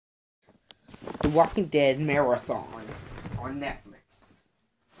Walking Dead marathon on Netflix.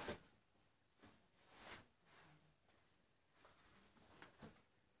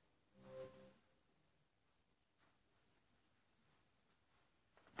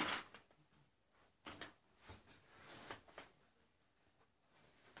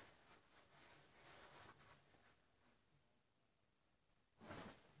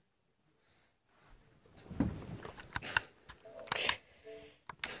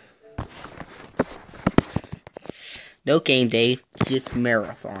 No game day, just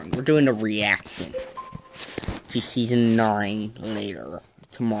marathon. We're doing a reaction to season 9 later,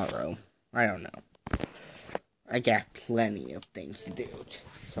 tomorrow. I don't know. I got plenty of things to do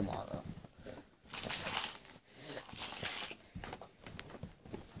tomorrow.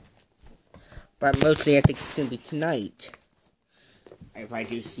 But mostly I think it's going to be tonight. If I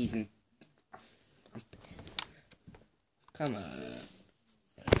do season... Come on.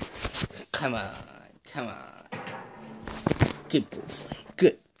 Come on. Come on. Good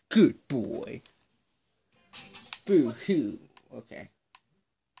boy. Good boy. Boo-hoo. Okay.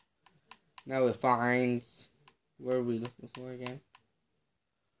 Now we find... What are we looking for again?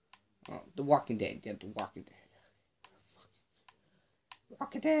 Oh, The Walking Dead. Yeah, The Walking Dead.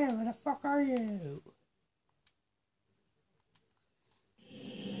 Walking Dead, where the fuck are you?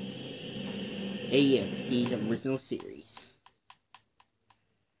 AMC's original series.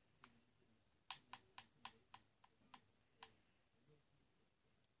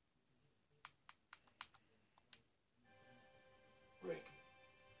 Rick,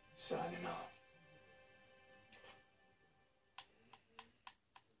 signing off.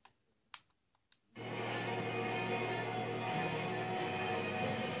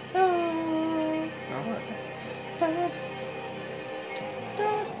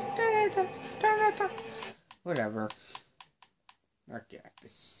 Whatever. Okay, I have to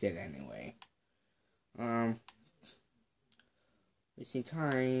sit anyway. Wasting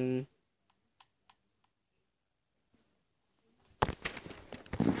time.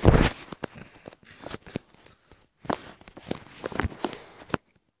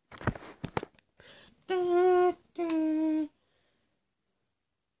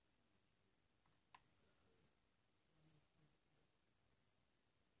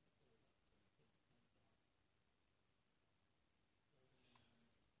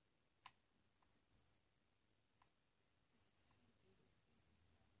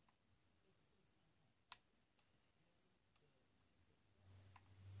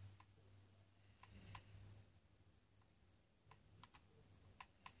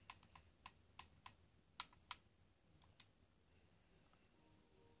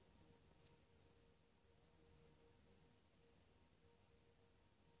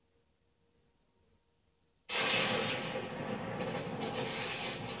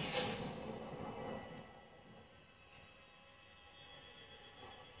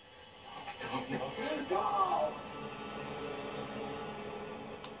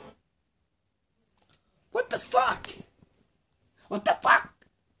 What the fuck? What the fuck?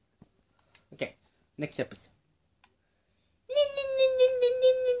 Okay, next episode.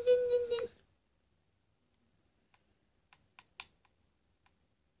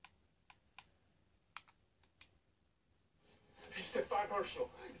 Mr. Fire Marshal,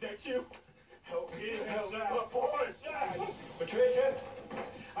 is that you? Help me, help me, boys! Patricia,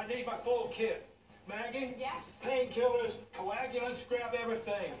 I need my full kit. Maggie? Yeah? Painkillers, coagulants, grab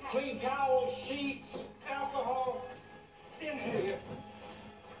everything. Clean towels, sheets, alcohol. In here.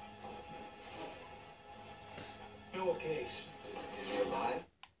 Pillowcase. Is he alive?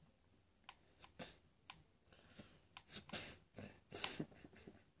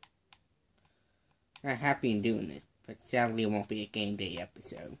 I'm happy in doing this, but sadly it won't be a game day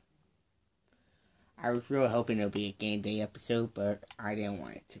episode. I was really hoping it would be a game day episode, but I didn't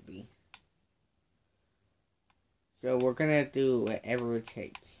want it to be. So we're gonna do whatever it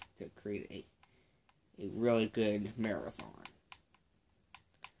takes to create a really good marathon.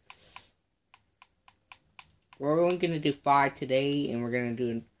 We're only gonna do 5 today, and we're gonna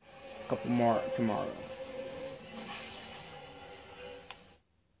do a couple more tomorrow.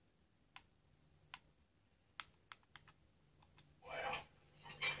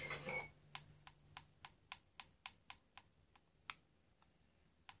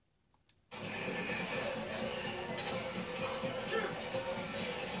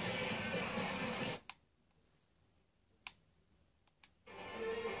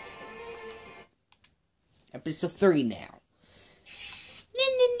 Episode 3 now.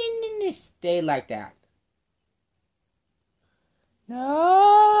 Stay like that.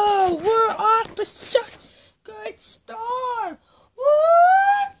 No, we're off to such good start.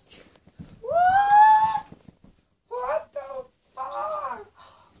 What? What?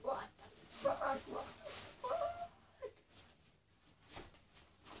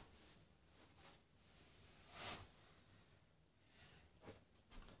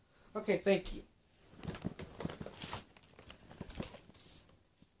 Okay, thank you.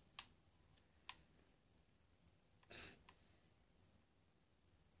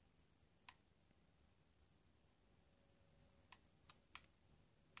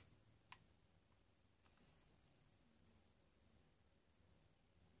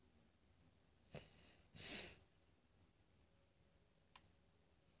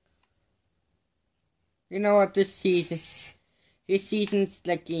 You know what, this season's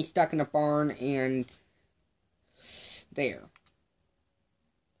like getting stuck in a barn and there.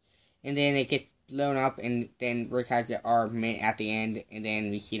 And then it gets blown up and then Rick has the arm at the end and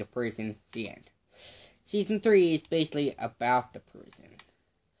then we see the prison, the end. Season 3 is basically about the prison.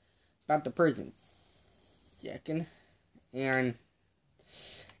 About the prison. Second. And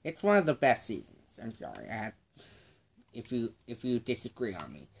it's one of the best seasons. I'm sorry. If you disagree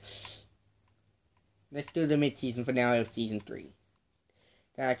on me. Let's do the mid-season finale of Season 3.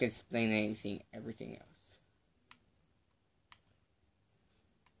 Then I can explain everything else.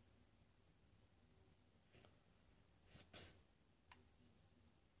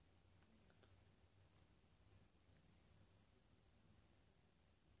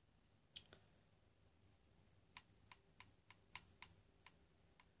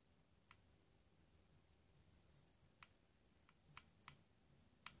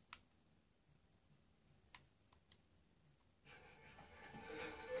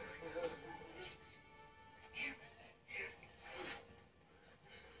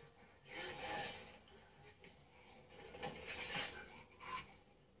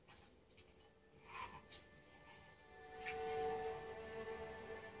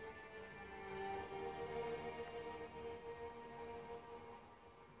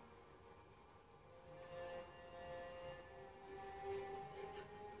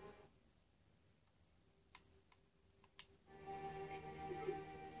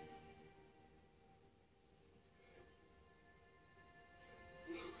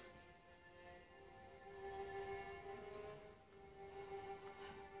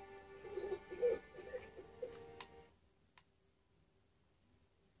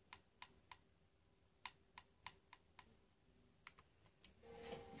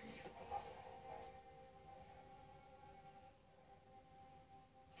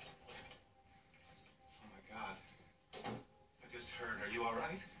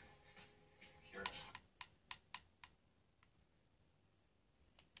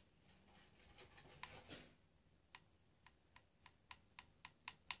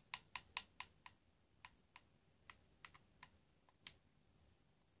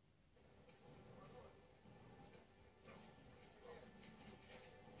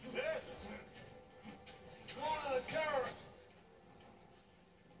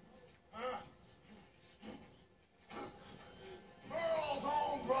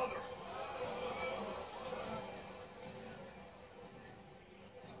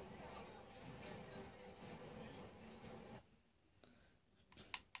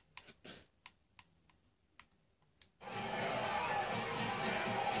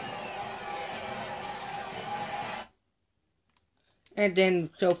 And then,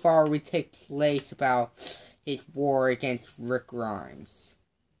 so far, we take place about his war against Rick Grimes.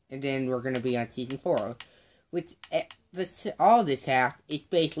 And then we're going to be on Season 4. Which, all this half is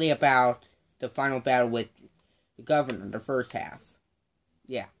basically about the final battle with the Governor, the first half.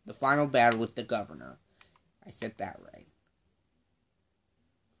 Yeah, the final battle with the Governor. I said that right.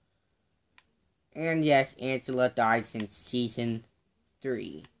 And yes, Angela dies in Season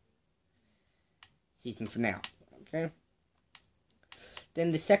 3. Season finale, okay?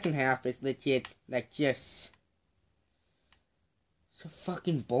 Then the second half is legit, like, just so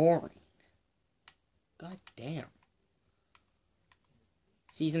fucking boring. God damn.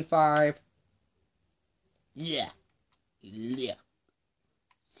 Season 5. Yeah.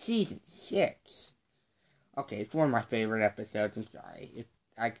 Season 6. Okay, it's one of my favorite episodes. I'm sorry. If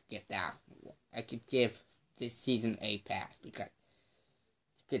I could get that, I could give this season a pass because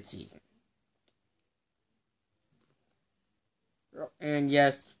it's a good season. And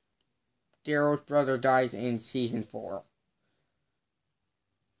yes, Daryl's brother dies in Season 4.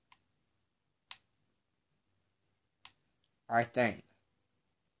 I think.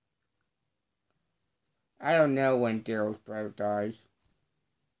 I don't know when Daryl's brother dies.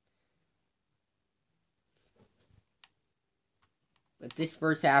 But this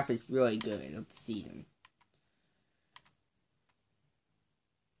first half is really good of the season.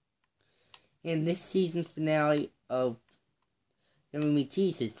 And this season finale of Then We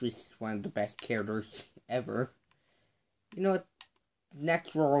Jesus was one of the best characters ever. You know what?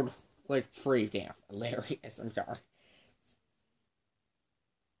 Next World was pretty damn hilarious. I'm sorry.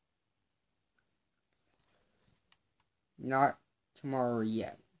 Not tomorrow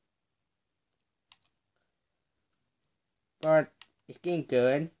yet. But it's getting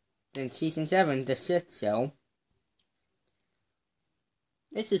good. Then season 7, the shit show.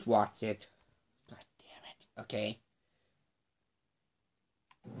 Let's just watch it. God damn it. Okay.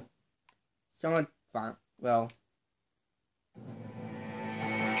 Someone found, well,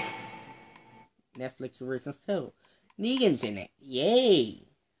 Netflix original show. Negan's in it. Yay!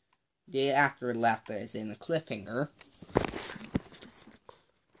 The actor left us in a cliffhanger.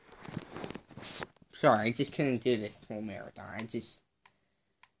 Sorry, I just couldn't do this whole marathon.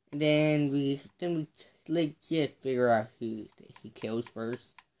 And then we legit figure out who he kills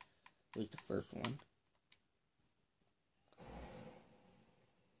first. It was the first one.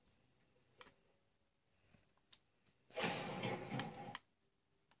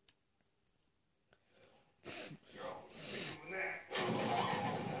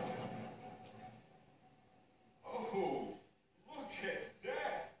 Oh, look at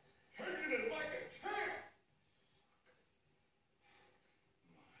that! Taking it like a champ!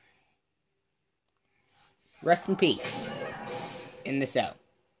 Rest in peace. In the cell.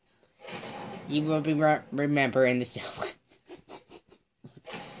 You will be remember in the cell.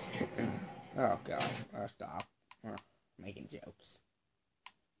 Oh god. Oh, stop. Oh, making jokes.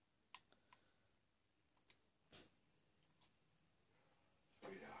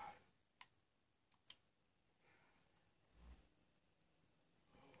 Sweetheart.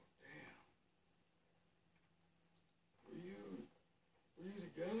 Oh, damn. Were you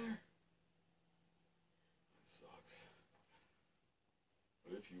together? That sucks.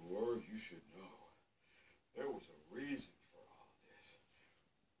 But if you were, you should know. There was a reason for all this.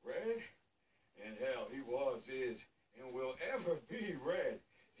 Red? And hell, he was, is, and will ever be Red.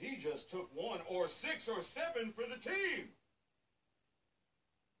 He just took 1 or 6 or 7 for the team.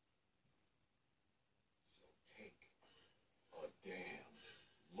 So take a damn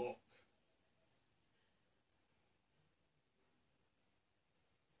look.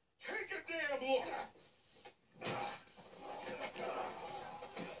 Take a damn look.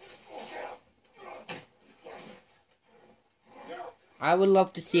 I would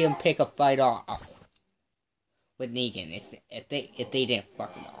love to see him pick a fight off with Negan if they didn't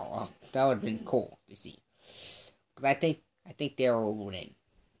fuck it all off. That would have been cool to see. Cause I think they're winning.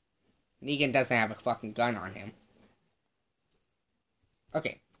 Negan doesn't have a fucking gun on him.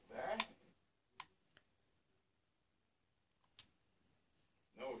 Okay. That?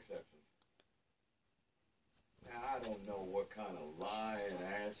 No exceptions. Now I don't know what kind of lying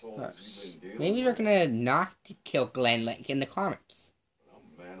assholes you've been dealing Maybe they're with. gonna not kill Glenn like in the comics. I'm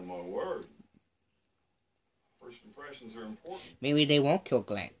a man of my word. First impressions are important. Maybe they won't kill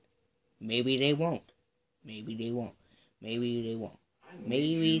Glenn. Maybe they won't. Maybe they won't. Maybe they won't.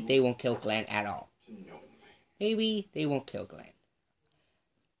 Maybe they won't kill Glenn at all. To know me. Maybe they won't kill Glenn.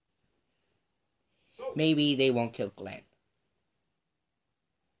 So, Maybe they won't kill Glenn.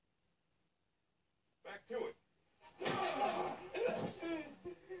 back to it.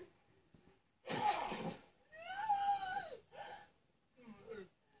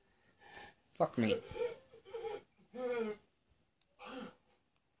 Fuck me.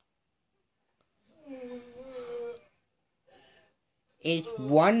 Is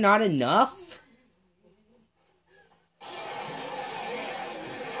one not enough?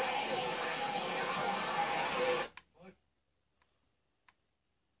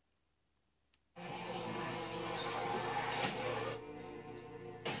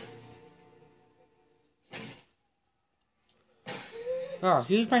 Oh,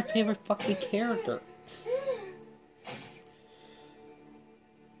 he's my favorite fucking character.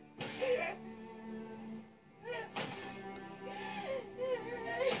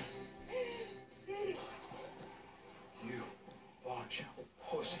 You bunch of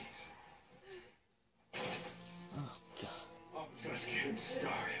pussies. Oh, God. I'm just getting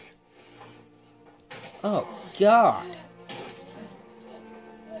started. Oh, God.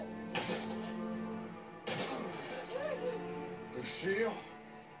 Lucille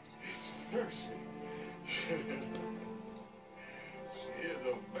is thirsty. She is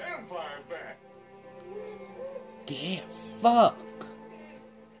a vampire bat. Damn, fuck.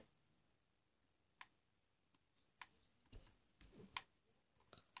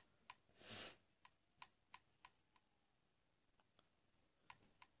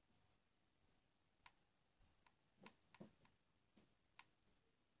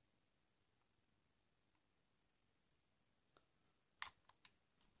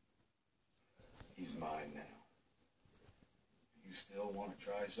 He's mine now. You still want to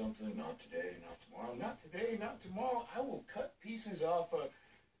try something? Not today, not tomorrow. Not today, not tomorrow. I will cut pieces off a...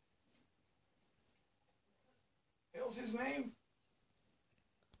 Hell, hell's his name?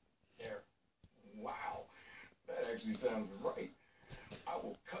 There. Wow. That actually sounds right. I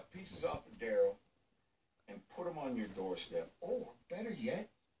will cut pieces off of Daryl and put him on your doorstep. Or, better yet,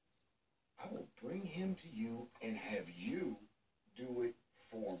 I will bring him to you and have you do it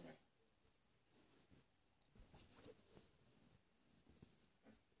for me.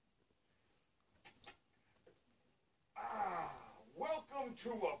 Ah, welcome to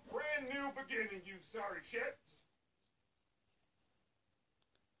a brand new beginning, you sorry shits.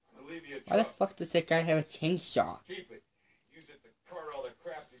 I'm gonna leave you a Why the truck. fuck does that guy have a chainsaw? Keep it. Use it to cart all the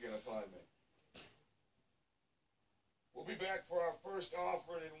crap you're gonna find me. We'll be back for our first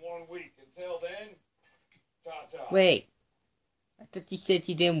offering in 1 week. Until then, ta-ta. Wait. I thought you said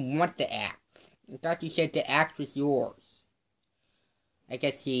you didn't want the axe. I thought you said the axe was yours. I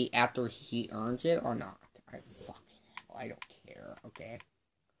guess after he earns it or not. I don't care, okay?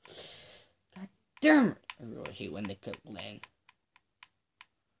 God damn it. I really hate when they cook Lang.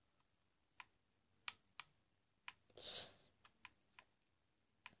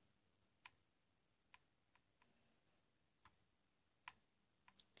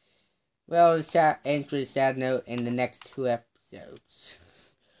 Well, it ends with a sad note in the next 2 episodes.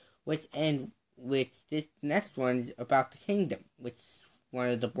 Which this next one's about the kingdom, which is one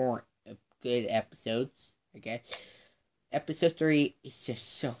of the good episodes, I guess. Episode 3 is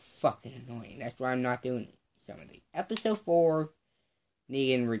just so fucking annoying. That's why I'm not doing some of these. Episode 4,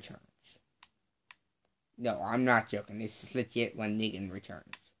 Negan returns. No, I'm not joking. This is legit when Negan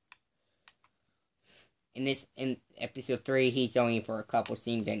returns. In episode 3, he's only for a couple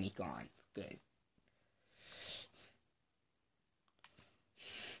scenes and he's gone. Good.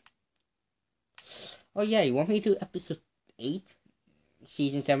 Oh yeah, you want me to do episode 8?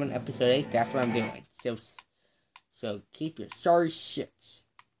 Season 7, episode 8? That's what I'm doing. So keep your sorry shits. Just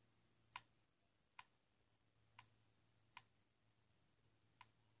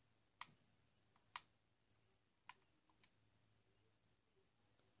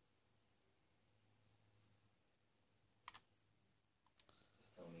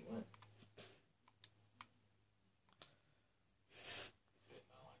tell me when.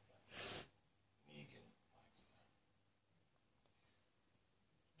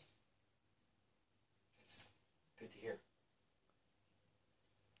 Good to hear.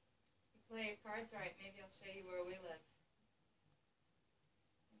 If you play your cards right, maybe I'll show you where we live.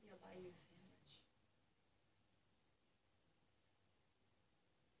 Maybe I'll buy you a sandwich.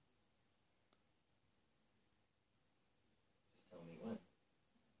 Just tell me when.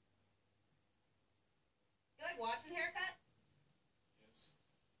 You like watching Haircut? Yes.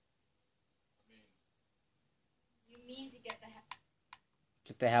 You mean to get the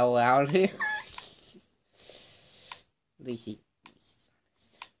Get the hell out of here. At least he's honest.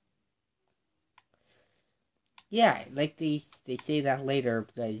 Yeah, like they say that later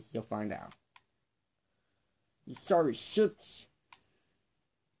because you'll find out. You sorry shits.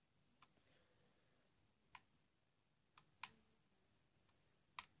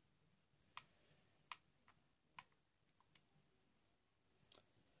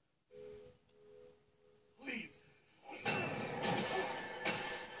 Please.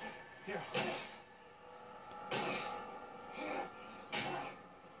 Daryl.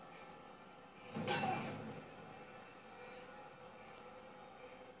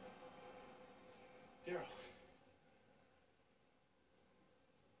 Daryl.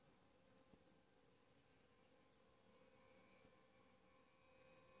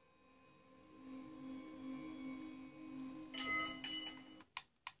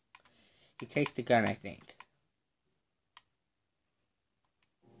 He takes the gun, I think.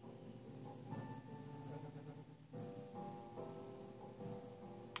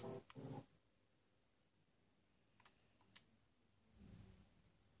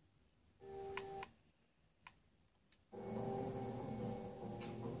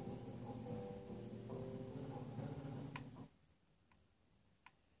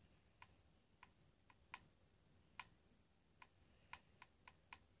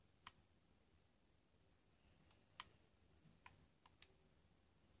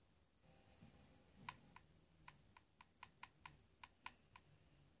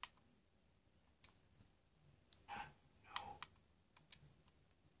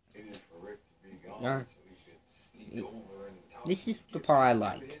 Waited for Rick to be gone Yeah. so he could sneak over and talk This to is the Jim part I and do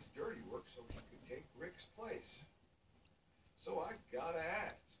like. his dirty work so he could take Rick's place. So I gotta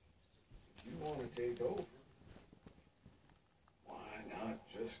ask, if you want to take over, why not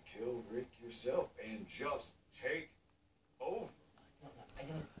just kill Rick yourself and just take over? No,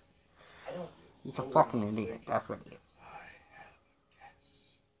 I don't. He's a fucking idiot. That's what he is. I have a guess.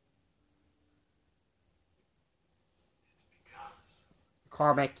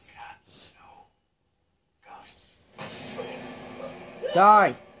 comics. No.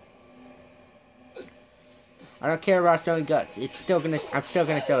 Die! I don't care about showing guts. I'm still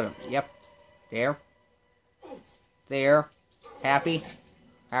gonna show them. Yep. There. There. Happy?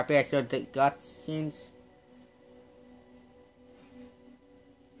 Happy I showed the guts scenes?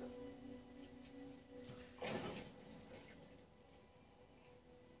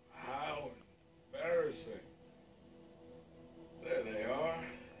 How embarrassing. There they are.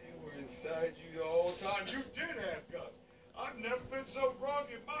 They were inside you the whole time. You did have guts. I've never been so wrong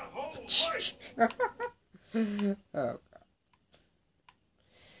in my whole life. Oh.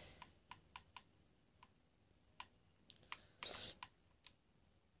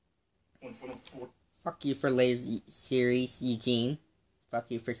 Fuck you for lazy series, Eugene. Fuck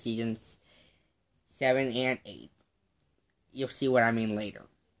you for seasons 7 and 8. You'll see what I mean later.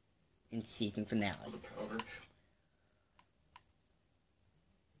 In season finale.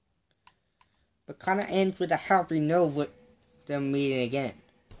 But kinda ends with a happy note with them meeting again.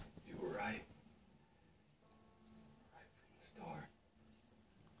 You were right. Right from the start.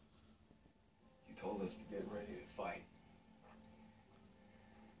 You told us to get ready to fight.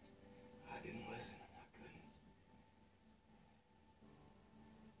 I didn't listen. I couldn't.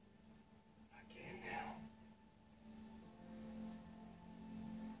 I can now.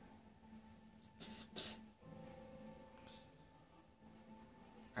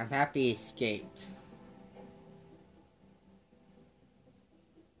 I'm happy he escaped.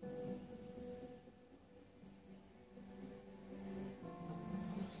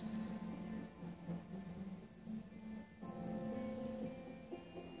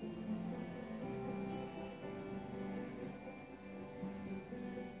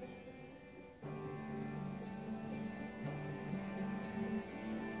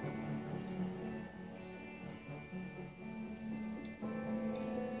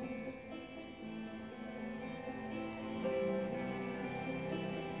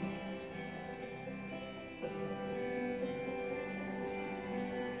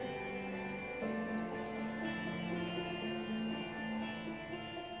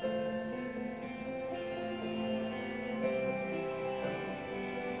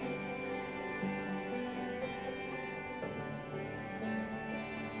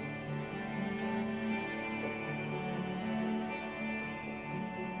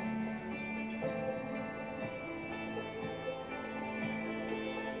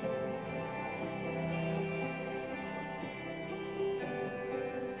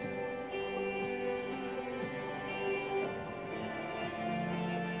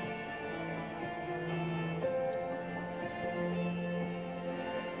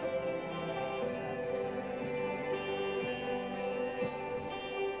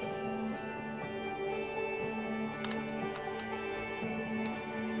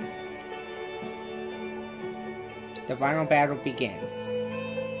 The final battle begins.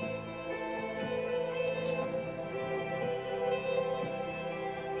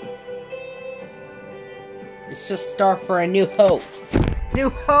 It's the start for a new hope. New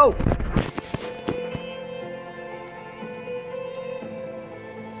hope!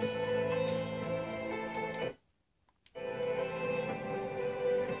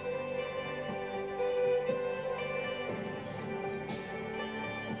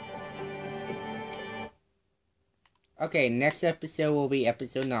 Okay, next episode will be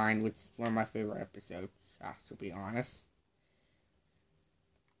episode 9, which is one of my favorite episodes, to be honest.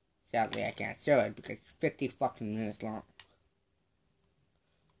 Sadly, I can't show it because it's 50 fucking minutes long.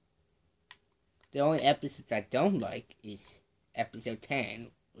 The only episodes I don't like is episode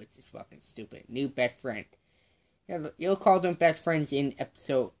 10, which is fucking stupid. New best friend. You'll call them best friends in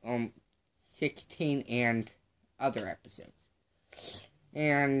episode 16 and other episodes.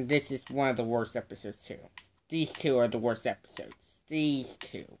 And this is one of the worst episodes too. These two are the worst episodes. These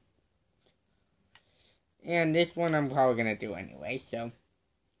two. And this one I'm probably gonna do anyway, so.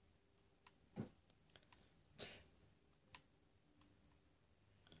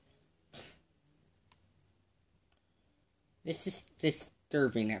 This is this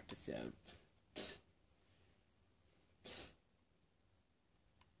disturbing episode.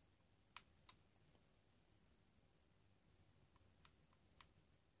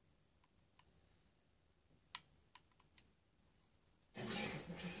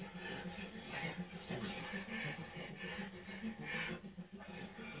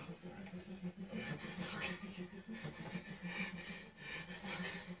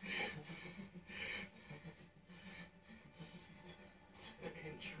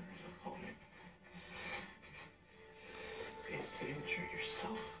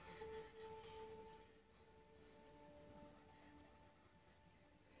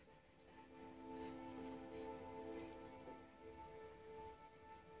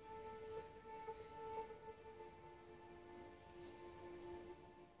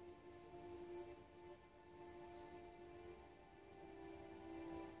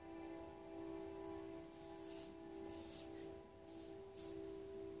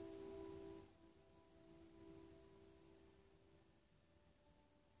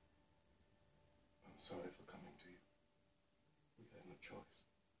 sorry for coming to you. We had no choice.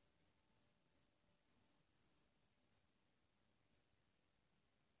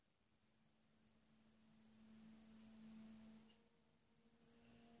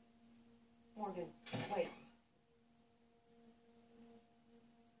 Morgan, wait.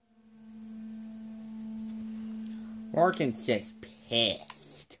 Morgan's just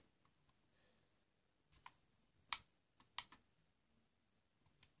pissed.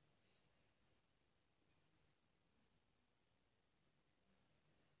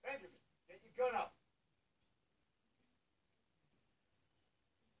 Benjamin, get your gun up.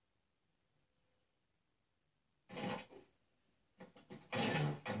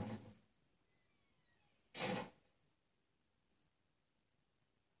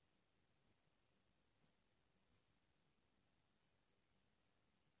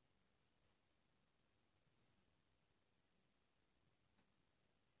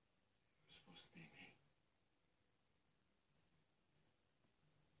 It was supposed to be me.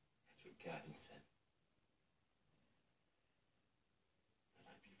 That's what Gavin said. That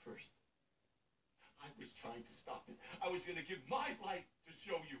I'd be first. I was trying to stop it. I was going to give my life to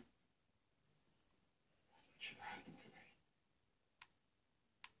show you. That's what should have happened to me.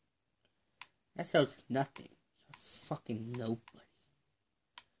 That sounds nothing. You're fucking nobody.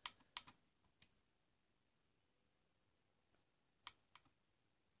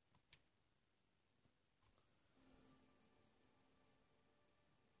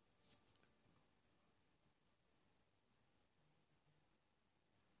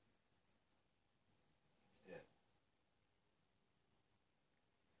 He's dead.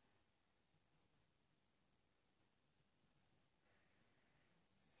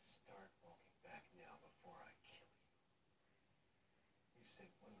 Start walking back now before I kill you. You say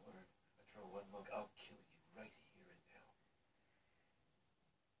one word, I throw one look, I'll kill you right here and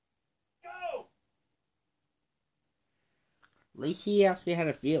now. Go! At least he actually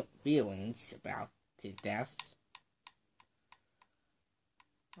had feelings about his death.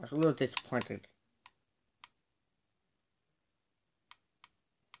 I was a little disappointed.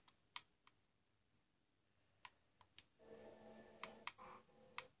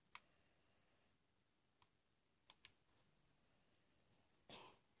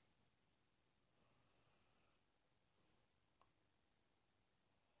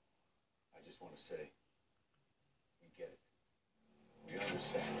 I just want to say, we get it. We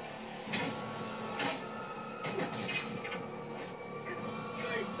understand.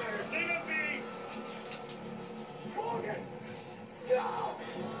 Leave it be! Morgan! Stop!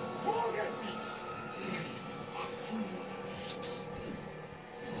 Morgan!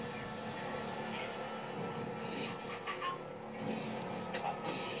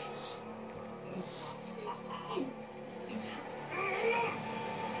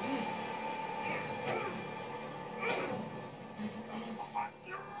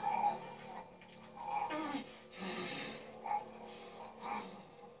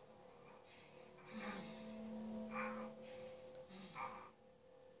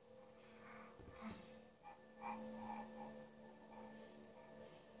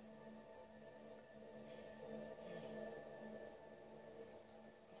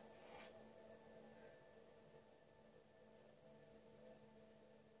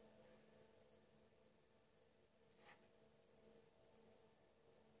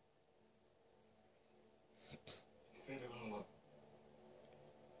 Set it all up.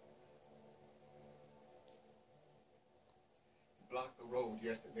 He blocked the road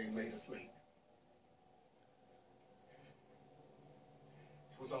yesterday and made us late.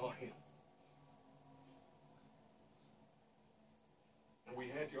 It was all him. And we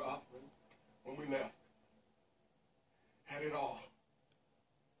had your offering when we left. Had it all.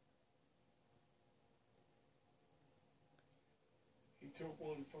 He took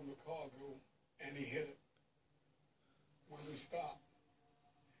one from the cargo and he hit it. When we stopped,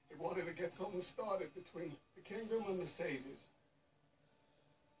 he wanted to get something started between the kingdom and the saviors.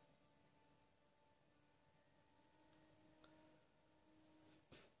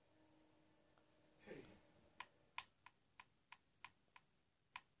 Hey,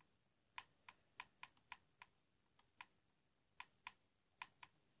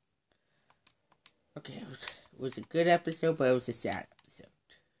 Okay, it was a good episode, but it was a sad episode.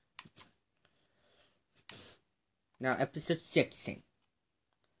 Now, episode 16.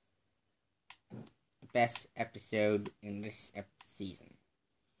 The best episode in this season.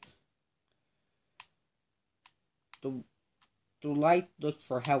 The light looks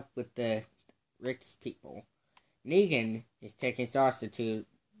for help with the rich people. Negan is taking Sasha to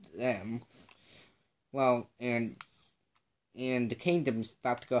them. Well, and the kingdom's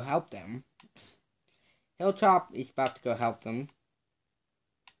about to go help them. Hilltop is about to go help them.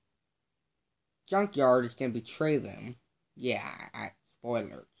 Junkyard is going to betray them. Yeah,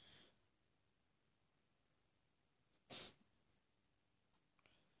 spoilers.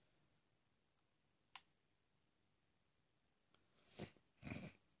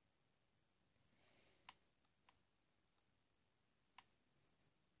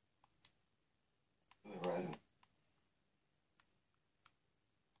 Right.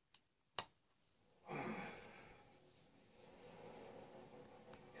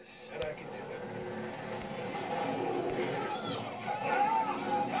 You said I could do it.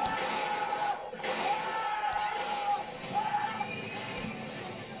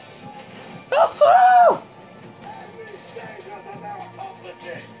 Woohoo! Every stage was a miracle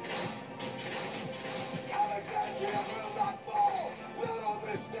legit. Alexandria will not fall. Not on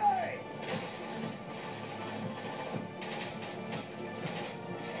this day.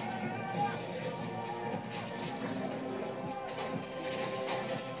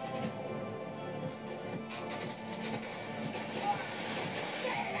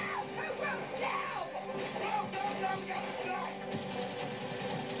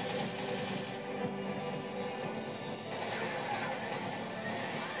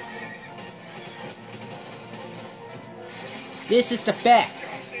 This is the best.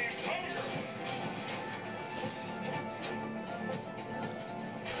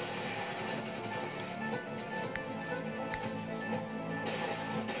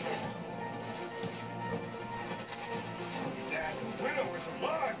 That widow is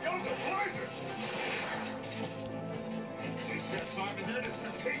alive. Go to poison. She said Simon Head is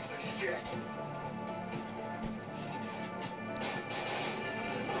the piece of shit.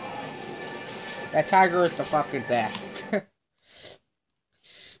 That tiger is the fucking best.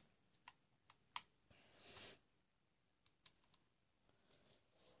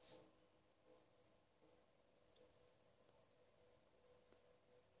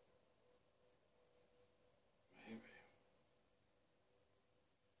 Maybe.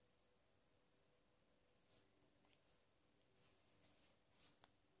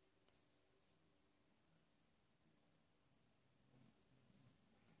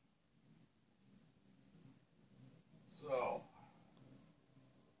 So.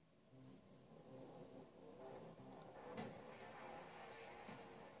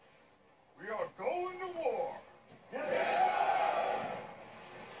 We are going to war.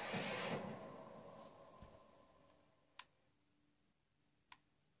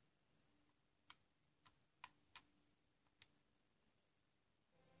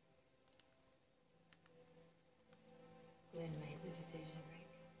 Glenn made the decision, Rick.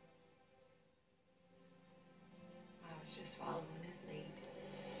 I was just following his lead.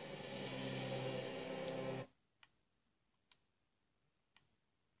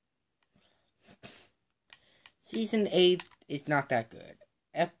 Season 8 is not that good.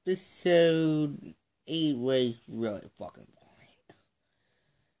 Episode 8 was really fucking fine.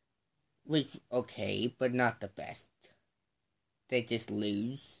 Was okay, but not the best. They just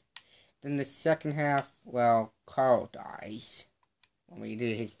lose. Then the second half, well, Carl dies. When we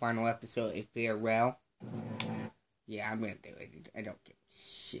did his final episode, A Farewell. Yeah, I'm gonna do it. I don't give a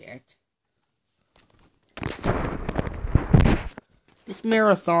shit. This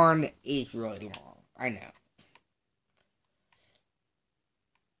marathon is really long. I know.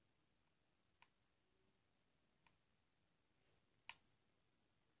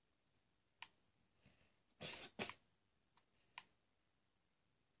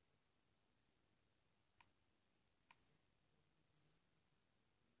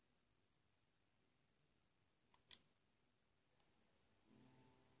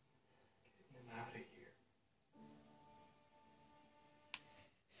 Get him out of here.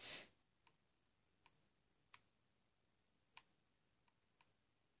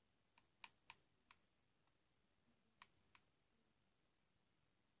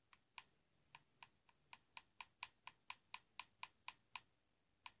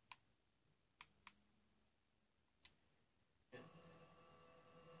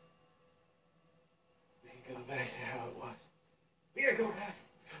 We can go back to how it was. We can go back.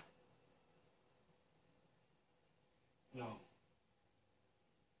 No.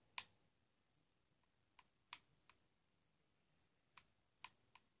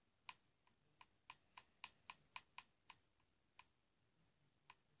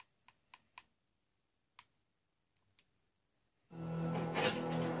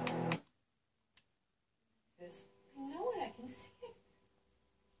 This. I know it. I can see it.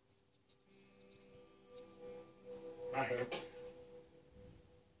 I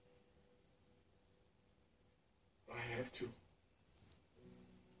have to.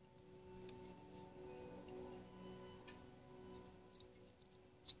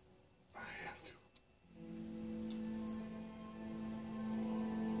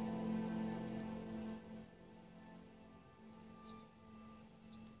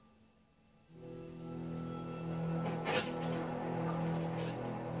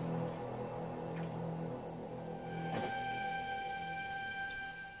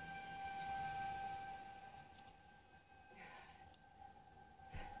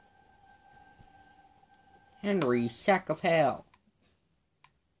 Henry, sack of hell.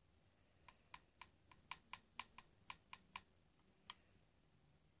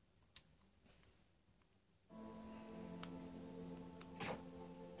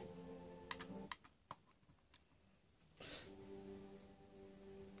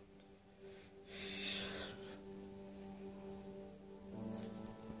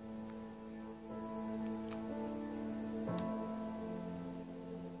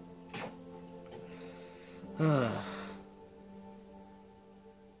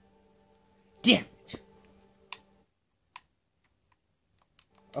 Damn it.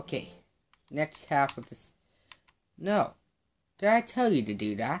 Okay, next half of this. No. Did I tell you to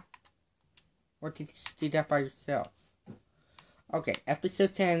do that? Or did you just do that by yourself? Okay,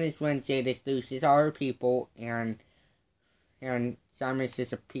 episode 10 is when Jadis loses all her people and Simon's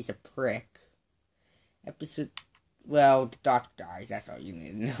just a piece of prick. Well, the doctor dies, that's all you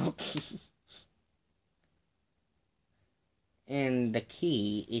need to know. And the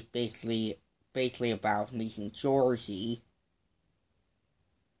key is basically about meeting Georgie.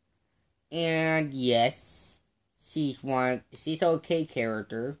 And yes, she's an okay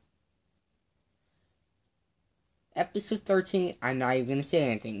character. Episode 13, I'm not even gonna say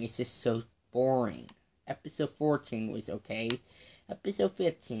anything, it's just so boring. Episode 14 was okay. Episode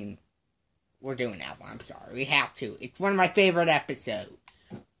 15, we're doing that one, I'm sorry, we have to. It's one of my favorite episodes.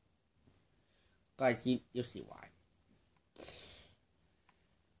 Guys, you'll see why.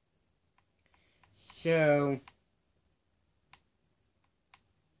 So,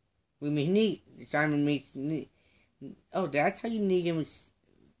 we meet Simon meets oh, did I tell you Negan was...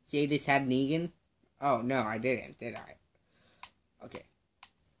 Jadis had Negan? Oh, no, I didn't, did I? Okay.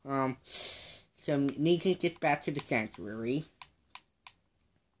 So Negan gets back to the sanctuary.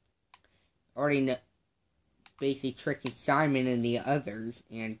 Already basically tricking Simon and the others,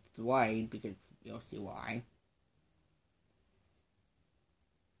 and Dwight, because you'll see why.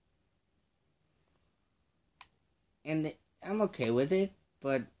 And I'm okay with it,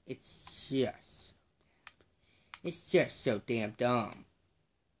 but it's just so damn dumb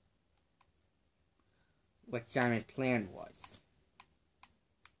what Simon's plan was.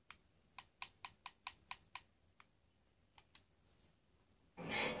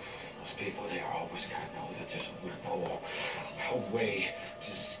 Those people, they are always going to know that there's a loophole, a way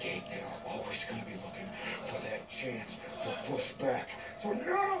to escape. They are always going to be looking for that chance to push back. So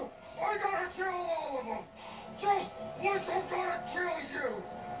now, I gotta kill all of them! Just like I'm gonna kill you!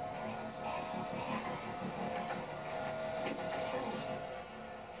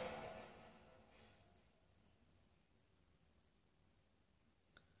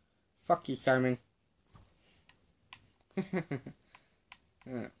 Fuck you, Simon.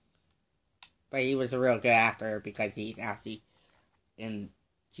 But he was a real good actor because he's actually in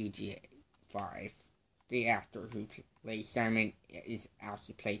GTA 5. The actor who plays Simon is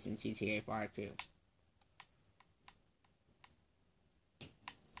actually plays in GTA 5 too.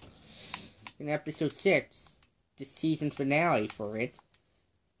 In episode 6, the season finale for it.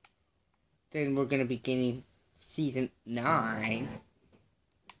 Then we're going to be getting season 9.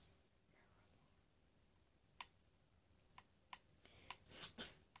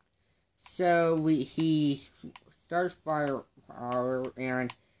 So he starts Firepower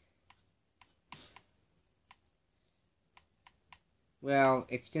and well,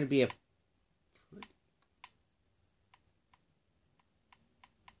 it's gonna be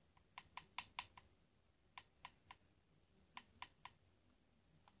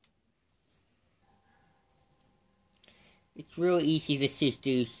it's real easy to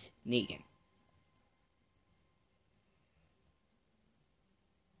seduce Negan.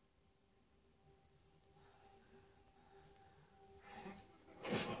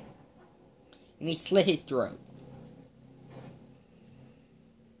 And he slit his throat.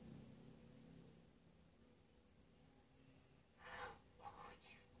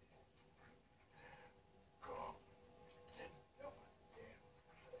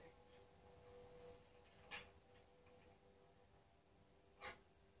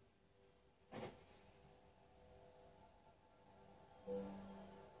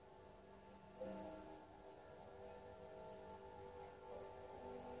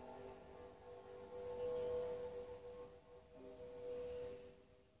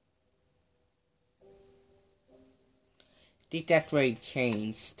 I think that's where he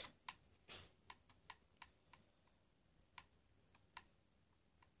changed.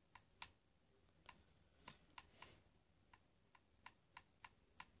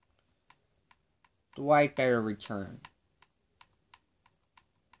 Dwight better return.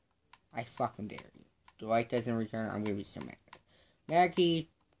 I fucking dare you. Dwight doesn't return, I'm gonna be so mad. Maggie,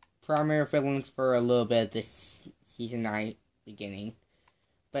 primary villains for a little bit of this season 9 beginning.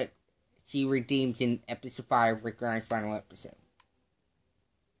 But she redeems in episode 5, the grand final episode.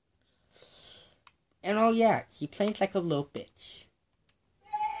 And oh yeah, she plays like a little bitch.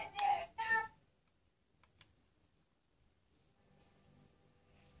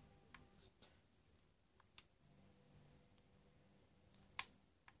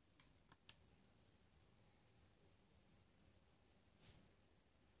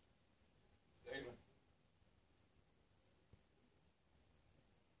 Stephen.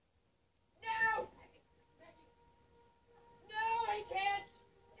 No! No, he can't!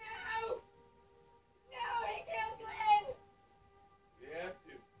 No! No, he killed Glenn! We have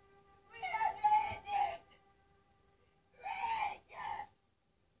to. We have to end it! Rick!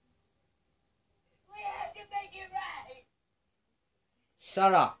 We have to make it right!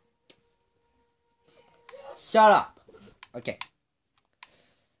 Shut up. Shut up. Okay.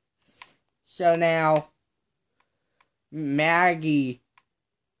 So now, Maggie.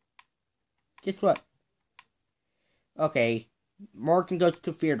 Guess what? Okay. Morgan goes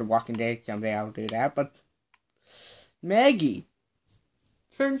to Fear the Walking Dead. Someday I'll do that. But Maggie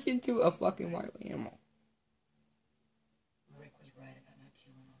turns into a fucking wild animal. Rick was right about not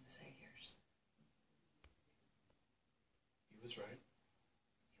killing all the saviors. He was right.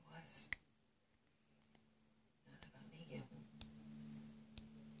 He was. Not about Negan.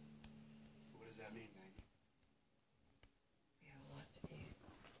 So what does that mean, Maggie? We have a lot to do.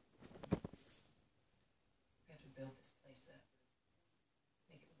 We have to build this place up.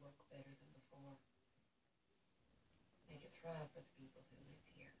 Make it work better than before. Make it thrive for the people who live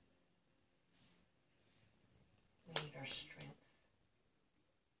here. We need our strength.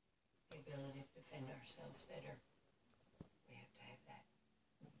 The ability to defend ourselves better. We have to have that.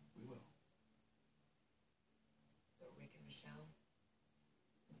 We will. But Rick and Michonne,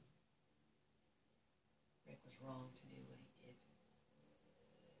 Rick was wrong to do what he did.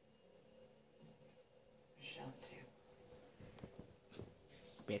 Michonne too.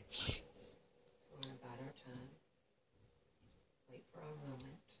 Bitch. So we're gonna bide our time. Wait for our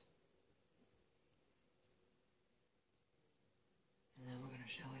moment. And then we're gonna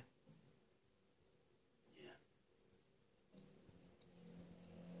show him. Yeah.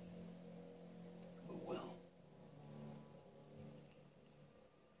 But well.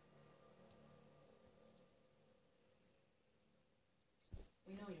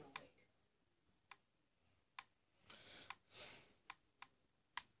 We know you're awake.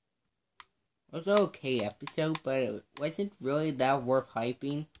 It was an okay episode, but it wasn't really that worth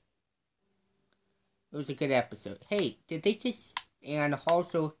hyping. It was a good episode. Hey, did they just... And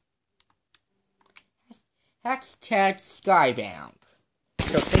also... Hashtag Skybound.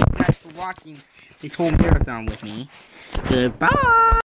 So thank you guys for watching this whole marathon with me. Goodbye!